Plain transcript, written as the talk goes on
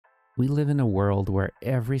We live in a world where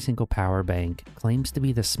every single power bank claims to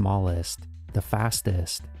be the smallest, the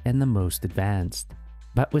fastest, and the most advanced.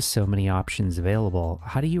 But with so many options available,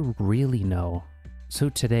 how do you really know? So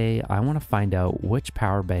today, I want to find out which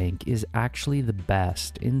power bank is actually the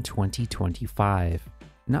best in 2025.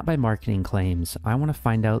 Not by marketing claims, I want to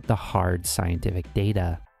find out the hard scientific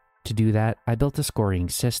data. To do that, I built a scoring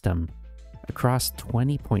system across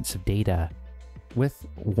 20 points of data with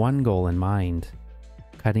one goal in mind: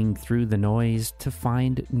 cutting through the noise to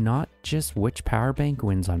find not just which power bank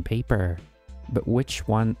wins on paper, but which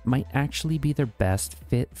one might actually be their best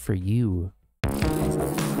fit for you.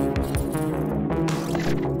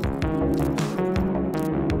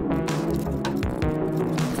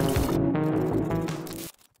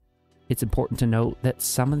 It's important to note that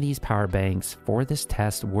some of these power banks for this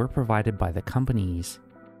test were provided by the companies.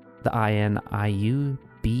 The INIU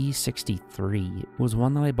B63 was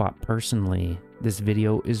one that I bought personally. This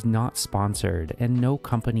video is not sponsored and no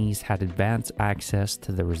companies had advanced access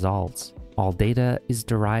to the results. All data is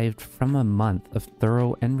derived from a month of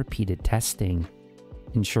thorough and repeated testing,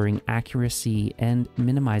 ensuring accuracy and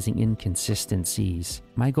minimizing inconsistencies.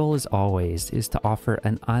 My goal as always is to offer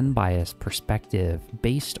an unbiased perspective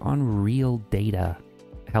based on real data,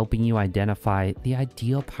 helping you identify the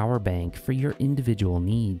ideal power bank for your individual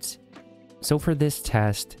needs. So for this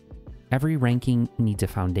test, every ranking needs a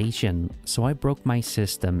foundation, so I broke my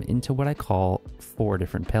system into what I call 4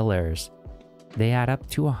 different pillars. They add up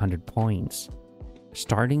to 100 points.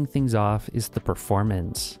 Starting things off is the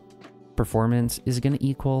performance. Performance is going to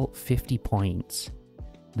equal 50 points.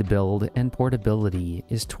 The build and portability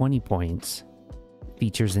is 20 points.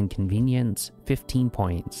 Features and convenience, 15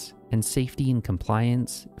 points. And safety and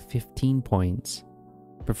compliance, 15 points.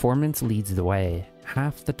 Performance leads the way,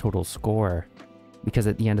 half the total score. Because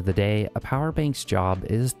at the end of the day, a power bank's job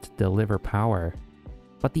is to deliver power.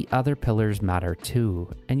 But the other pillars matter too,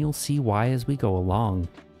 and you'll see why as we go along.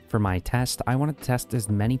 For my test, I want to test as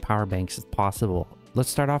many power banks as possible.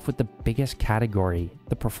 Let's start off with the biggest category,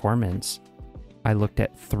 the performance. I looked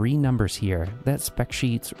at 3 numbers here that spec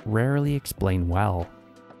sheets rarely explain well.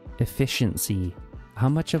 Efficiency. How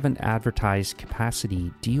much of an advertised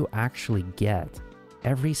capacity do you actually get?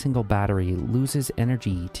 Every single battery loses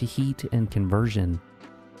energy to heat and conversion.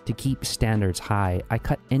 To keep standards high, I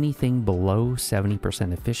cut anything below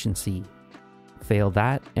 70% efficiency. Fail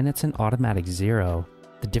that and it's an automatic 0.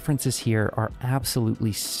 The differences here are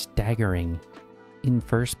absolutely staggering. In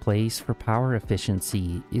first place for power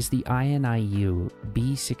efficiency is the INIU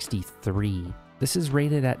B63. This is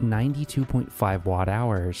rated at 92.5 watt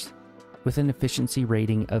hours, with an efficiency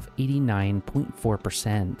rating of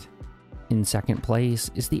 89.4%. In second place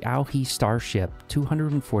is the AOHI Starship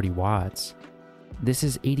 240 watts. This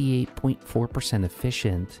is 88.4%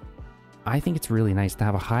 efficient. I think it's really nice to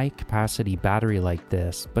have a high capacity battery like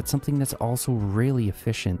this, but something that's also really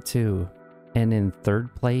efficient too. And in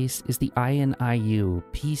third place is the INIU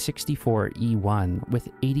P64E1 with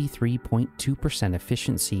 83.2%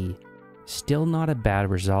 efficiency. Still not a bad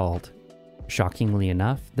result. Shockingly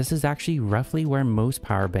enough, this is actually roughly where most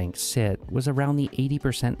power banks sit, was around the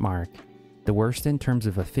 80% mark. The worst in terms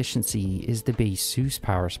of efficiency is the Baseus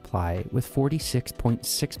power supply with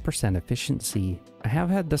 46.6% efficiency. I have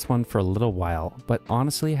had this one for a little while, but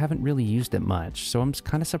honestly I haven't really used it much, so I'm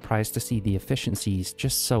kind of surprised to see the efficiencies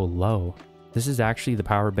just so low. This is actually the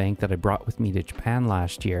power bank that I brought with me to Japan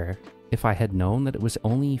last year. If I had known that it was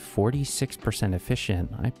only 46%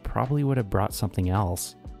 efficient, I probably would have brought something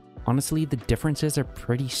else. Honestly, the differences are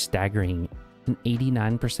pretty staggering. An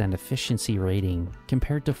 89% efficiency rating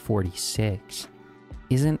compared to 46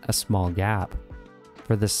 isn't a small gap.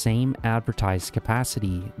 For the same advertised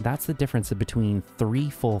capacity, that's the difference between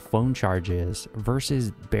 3 full phone charges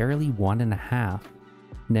versus barely 1.5.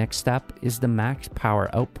 Next up is the max power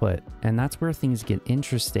output, and that's where things get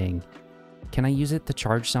interesting. Can I use it to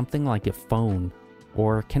charge something like a phone,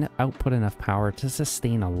 or can it output enough power to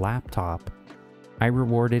sustain a laptop? I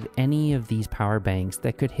rewarded any of these power banks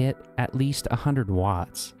that could hit at least 100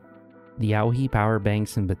 watts. The AOHI power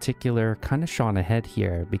banks in particular kind of shone ahead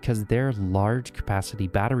here because they're large capacity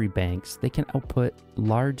battery banks. They can output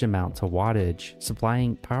large amounts of wattage,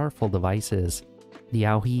 supplying powerful devices. The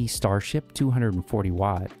AOHI Starship 240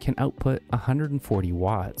 watt can output 140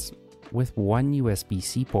 watts with one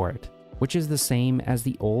USB-C port, which is the same as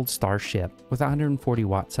the old Starship with 140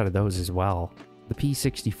 watts out of those as well. The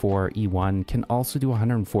P64E1 can also do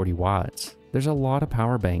 140 watts. There's a lot of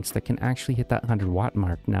power banks that can actually hit that 100 watt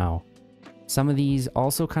mark now. Some of these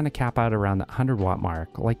also kind of cap out around that 100 watt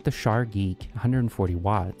mark, like the Char Geek 140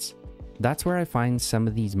 watts. That's where I find some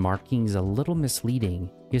of these markings a little misleading.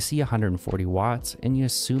 You see 140 watts and you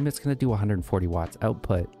assume it's going to do 140 watts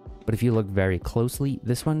output. But if you look very closely,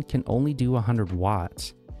 this one can only do 100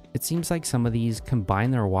 watts. It seems like some of these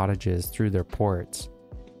combine their wattages through their ports.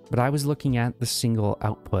 But I was looking at the single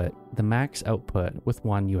output, the max output with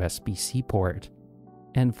one USB-C port.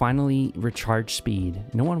 And finally, recharge speed.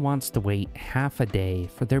 No one wants to wait half a day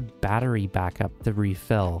for their battery backup to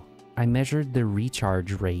refill. I measured the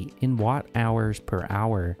recharge rate in watt hours per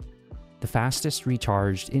hour. The fastest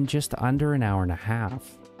recharged in just under an hour and a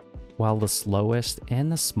half, while the slowest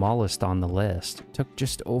and the smallest on the list took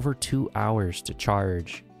just over 2 hours to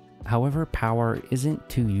charge. However, power isn't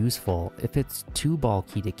too useful if it's too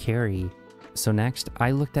bulky to carry. So next,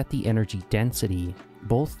 I looked at the energy density,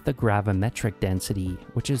 both the gravimetric density,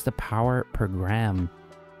 which is the power per gram,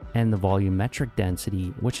 and the volumetric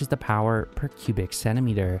density, which is the power per cubic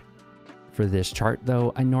centimeter. For this chart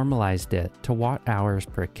though, I normalized it to watt hours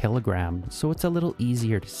per kilogram, so it's a little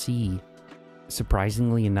easier to see.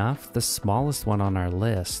 Surprisingly enough, the smallest one on our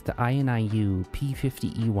list, the INIU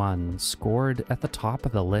P50E1, scored at the top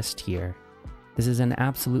of the list here. This is an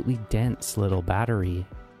absolutely dense little battery.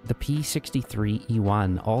 The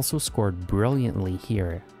P63E1 also scored brilliantly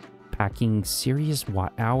here, packing serious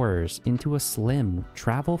watt hours into a slim,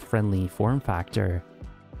 travel-friendly form factor.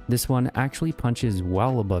 This one actually punches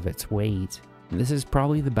well above its weight. This is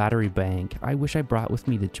probably the battery bank I wish I brought with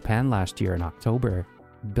me to Japan last year in October.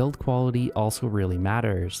 Build quality also really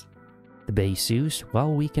matters. The Baseus,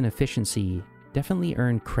 while weak in efficiency, definitely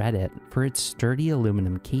earned credit for its sturdy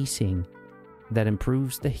aluminum casing that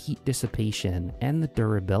improves the heat dissipation and the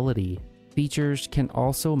durability. Features can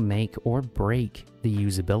also make or break the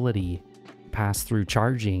usability. Pass-through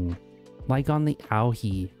charging, like on the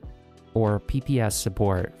Aohi, or PPS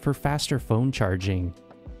support for faster phone charging,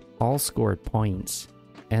 all scored points.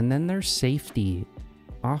 And then there's safety,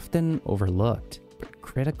 often overlooked, but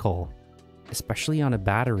critical, especially on a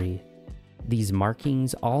battery. These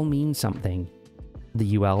markings all mean something.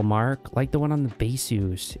 The UL mark, like the one on the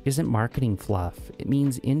Baseus, isn't marketing fluff. It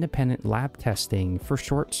means independent lab testing for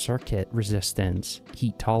short circuit resistance,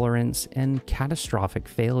 heat tolerance, and catastrophic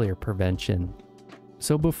failure prevention.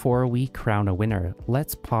 So before we crown a winner,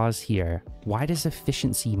 let's pause here. Why does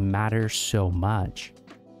efficiency matter so much?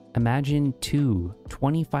 Imagine two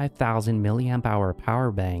 25,000 mAh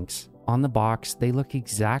power banks. On the box, they look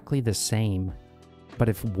exactly the same. But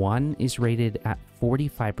if one is rated at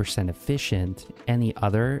 45% efficient and the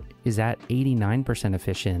other is at 89%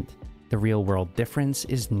 efficient, the real world difference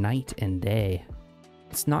is night and day.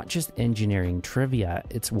 It's not just engineering trivia,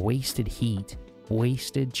 it's wasted heat,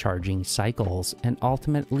 wasted charging cycles, and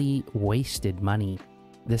ultimately wasted money.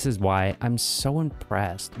 This is why I'm so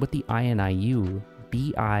impressed with the INIU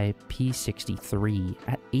BIP63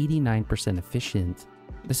 at 89% efficient.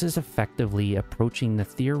 This is effectively approaching the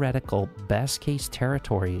theoretical best case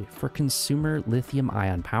territory for consumer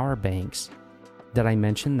lithium-ion power banks. Did I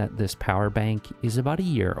mention that this power bank is about a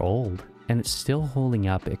year old and it's still holding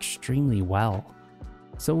up extremely well?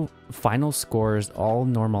 So final scores all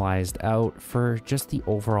normalized out for just the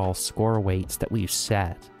overall score weights that we've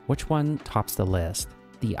set. Which one tops the list?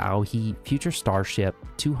 The Aohi Future Starship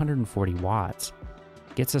 240 watts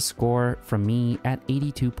gets a score from me at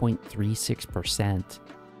 82.36%.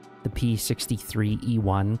 The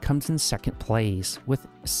P63E1 comes in second place with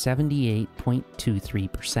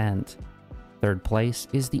 78.23%. Third place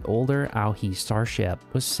is the older Aohi Starship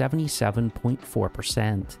with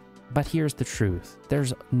 77.4%. But here's the truth,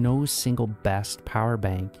 there's no single best power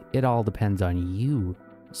bank, it all depends on you.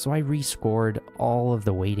 So I rescored all of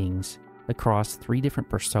the weightings across 3 different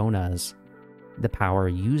personas. The power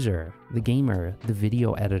user, the gamer, the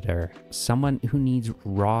video editor, someone who needs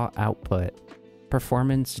raw output.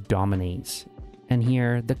 Performance dominates. And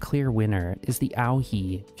here, the clear winner is the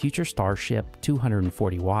Aohi Future Starship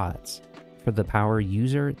 240 watts. For the power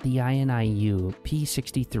user, the INIU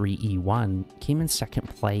P63E1 came in second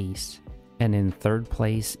place. And in third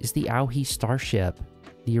place is the Aohi Starship,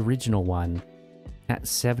 the original one, at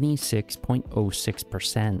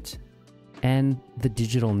 76.06%. And the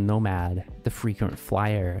digital nomad, the frequent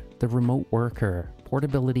flyer, the remote worker,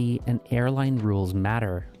 portability, and airline rules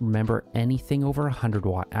matter. Remember, anything over 100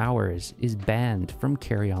 watt-hours is banned from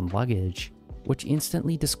carry-on luggage, which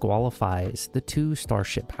instantly disqualifies the 2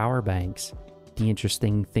 Starship power banks. The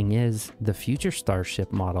interesting thing is, the future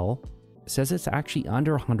Starship model says it's actually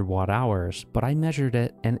under 100 watt-hours, but I measured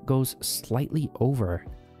it and it goes slightly over,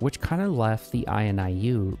 which kind of left the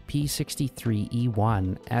INIU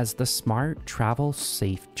P63E1 as the smart,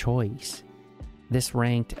 travel-safe choice. This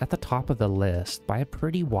ranked at the top of the list by a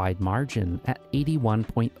pretty wide margin at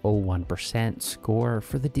 81.01% score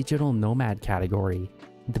for the digital nomad category,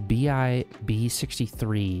 The BI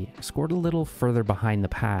B63 scored a little further behind the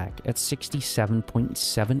pack at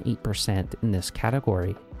 67.78% in this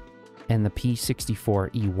category, and the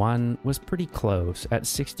P64E1 was pretty close at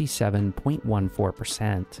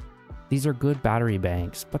 67.14%. These are good battery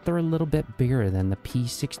banks, but they're a little bit bigger than the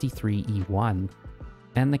P63E1.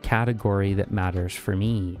 And the category that matters for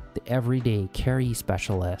me, the everyday carry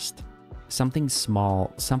specialist. Something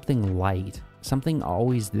small, something light, something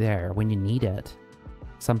always there when you need it.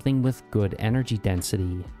 Something with good energy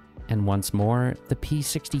density. And once more, the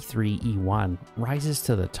P63E1 rises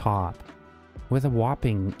to the top with a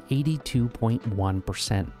whopping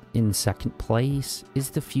 82.1%. In second place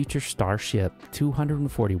is the Future Starship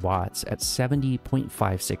 240 watts at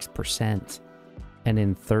 70.56%. And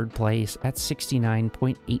in third place at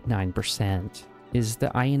 69.89% is the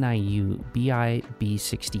INIU BI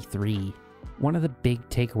B63. One of the big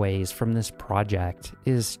takeaways from this project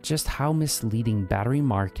is just how misleading battery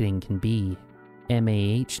marketing can be.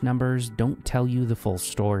 MAH numbers don't tell you the full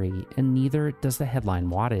story, and neither does the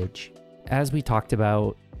headline wattage. As we talked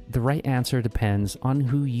about, the right answer depends on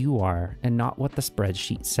who you are and not what the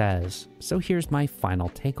spreadsheet says. So here's my final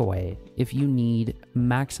takeaway. If you need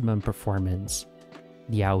maximum performance,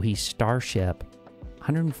 the Aohi Starship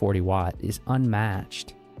 140 watt is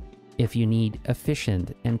unmatched. If you need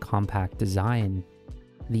efficient and compact design,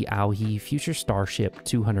 the Aohi Future Starship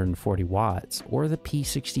 240 watts or the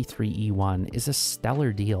P63E1 is a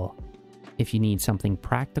stellar deal. If you need something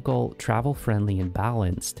practical, travel-friendly, and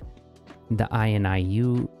balanced, the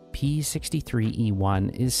INIU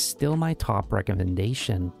P63E1 is still my top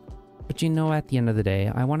recommendation. But you know, at the end of the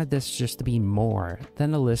day, I wanted this just to be more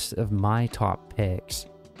than a list of my top picks.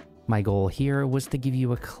 My goal here was to give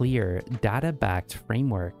you a clear, data-backed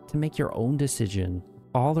framework to make your own decision.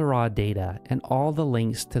 All the raw data and all the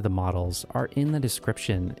links to the models are in the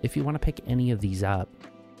description if you want to pick any of these up.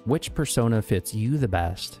 Which persona fits you the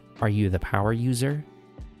best? Are you the power user,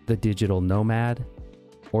 the digital nomad,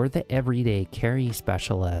 or the everyday carry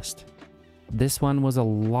specialist? This one was a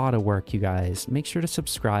lot of work, you guys. Make sure to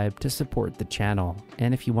subscribe to support the channel.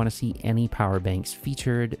 And if you want to see any power banks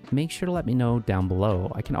featured, make sure to let me know down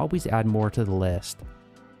below. I can always add more to the list.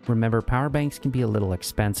 Remember, power banks can be a little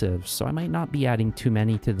expensive, so I might not be adding too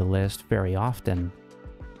many to the list very often.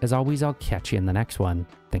 As always, I'll catch you in the next one.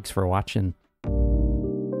 Thanks for watching.